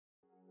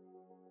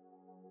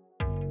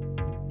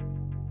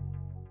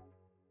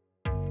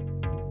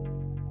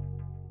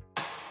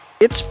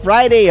It's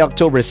Friday,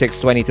 October 6,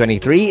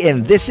 2023,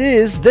 and this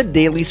is the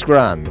Daily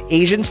Scrum,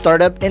 Asian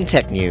startup and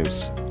tech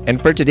news.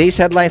 And for today's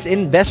headlines,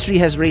 Investree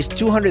has raised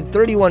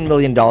 $231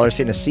 million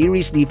in a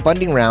Series D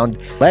funding round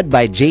led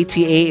by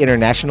JTA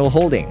International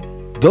Holding.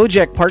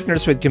 GoJek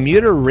partners with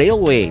Commuter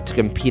Railway to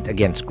compete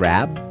against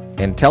Grab.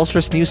 And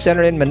Telstra's new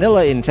center in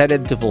Manila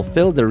intended to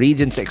fulfill the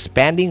region's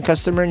expanding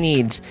customer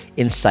needs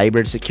in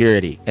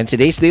cybersecurity. And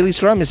today's Daily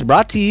Scrum is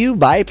brought to you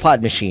by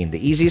Pod Machine,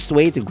 the easiest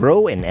way to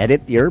grow and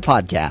edit your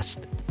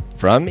podcast.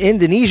 From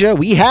Indonesia,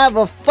 we have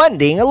a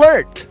funding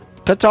alert.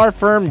 Qatar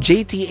firm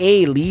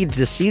JTA leads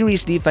the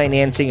Series D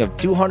financing of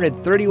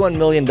 $231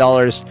 million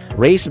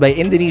raised by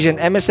Indonesian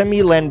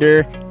MSME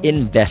lender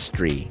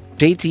Investree.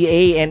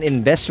 JTA and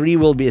Investree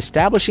will be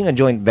establishing a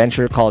joint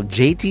venture called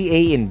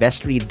JTA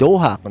Investree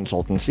Doha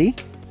Consultancy,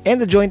 and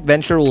the joint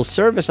venture will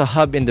serve as a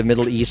hub in the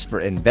Middle East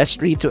for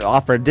Investree to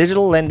offer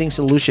digital lending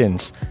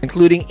solutions,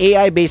 including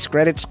AI-based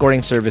credit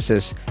scoring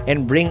services,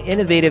 and bring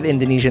innovative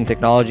Indonesian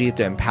technology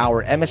to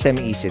empower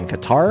MSMEs in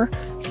Qatar,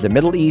 the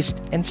Middle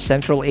East, and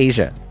Central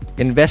Asia.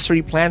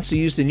 Investree plans to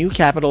use the new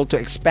capital to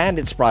expand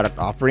its product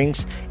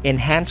offerings,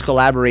 enhance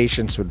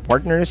collaborations with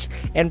partners,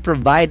 and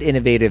provide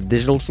innovative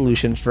digital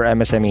solutions for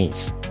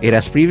MSMEs. It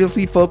has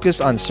previously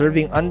focused on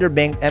serving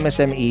underbanked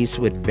MSMEs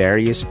with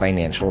various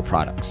financial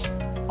products.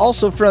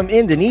 Also from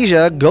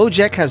Indonesia,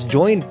 GoJek has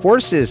joined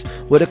forces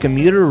with a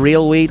commuter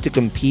railway to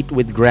compete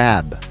with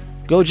Grab.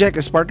 GoJek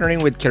is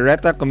partnering with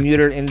Kerete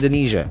Commuter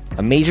Indonesia,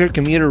 a major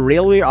commuter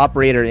railway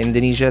operator in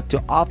Indonesia,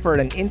 to offer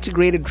an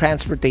integrated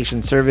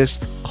transportation service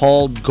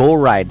called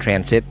GoRide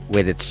Transit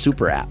with its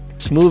super app.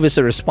 This move is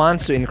a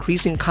response to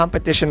increasing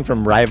competition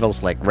from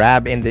rivals like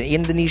Grab and the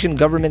Indonesian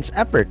government's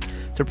effort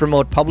to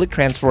promote public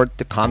transport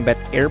to combat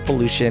air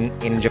pollution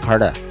in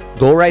Jakarta.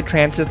 GoRide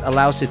Transit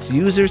allows its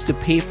users to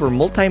pay for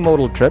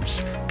multimodal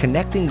trips,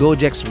 connecting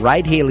GoJek's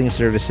ride-hailing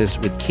services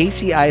with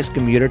KCI's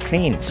commuter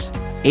trains,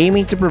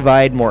 aiming to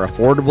provide more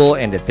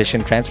affordable and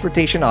efficient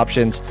transportation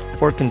options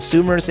for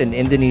consumers in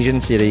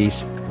Indonesian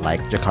cities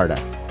like Jakarta.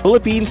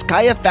 Philippines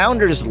Kaya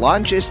Founders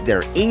launches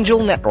their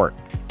Angel Network.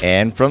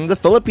 And from the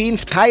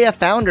Philippines, Kaya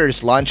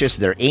Founders launches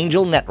their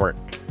Angel Network.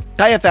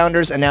 Kaya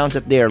Founders announced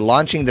that they are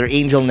launching their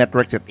Angel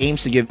Network that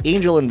aims to give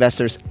angel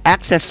investors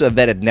access to a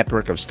vetted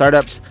network of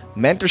startups,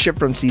 mentorship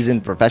from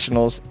seasoned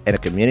professionals, and a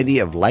community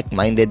of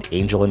like-minded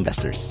angel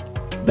investors.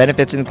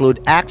 Benefits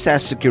include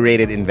access to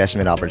curated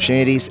investment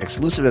opportunities,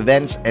 exclusive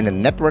events, and a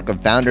network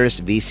of founders,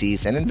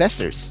 VCs, and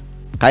investors.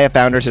 Kaya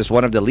Founders is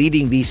one of the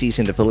leading VCs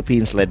in the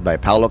Philippines, led by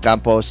Paulo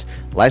Campos,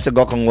 Liza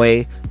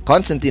Gokongwei,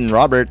 Constantine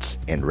Roberts,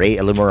 and Ray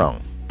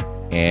Alumorong.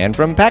 And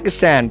from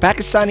Pakistan,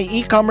 Pakistani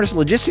e-commerce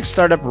logistics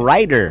startup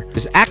Ryder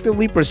is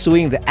actively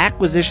pursuing the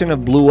acquisition of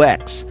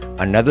BlueX,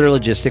 another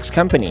logistics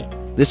company.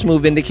 This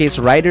move indicates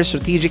Ryder's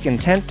strategic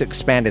intent to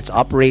expand its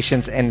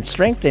operations and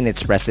strengthen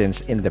its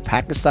presence in the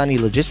Pakistani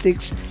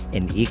logistics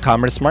and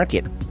e-commerce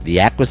market. The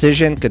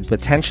acquisition could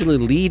potentially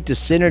lead to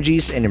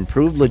synergies and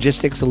improved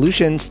logistics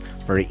solutions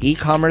for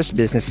e-commerce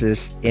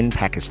businesses in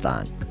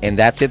Pakistan. And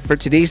that's it for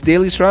today's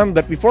Daily Scrum.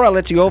 But before I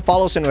let you go,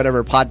 follow us in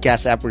whatever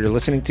podcast app you're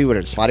listening to, whether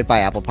it's Spotify,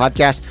 Apple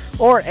Podcasts,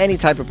 or any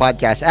type of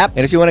podcast app.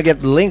 And if you want to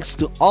get links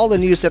to all the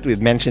news that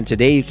we've mentioned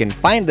today, you can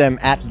find them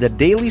at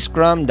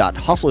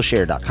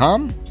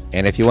thedailyscrum.hustleshare.com.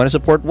 And if you want to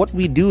support what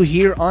we do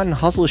here on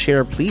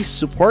HustleShare, please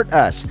support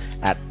us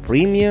at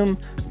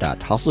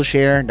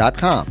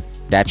premium.hustleshare.com.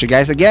 That's you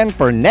guys again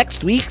for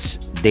next week's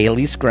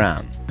Daily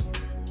Scrum.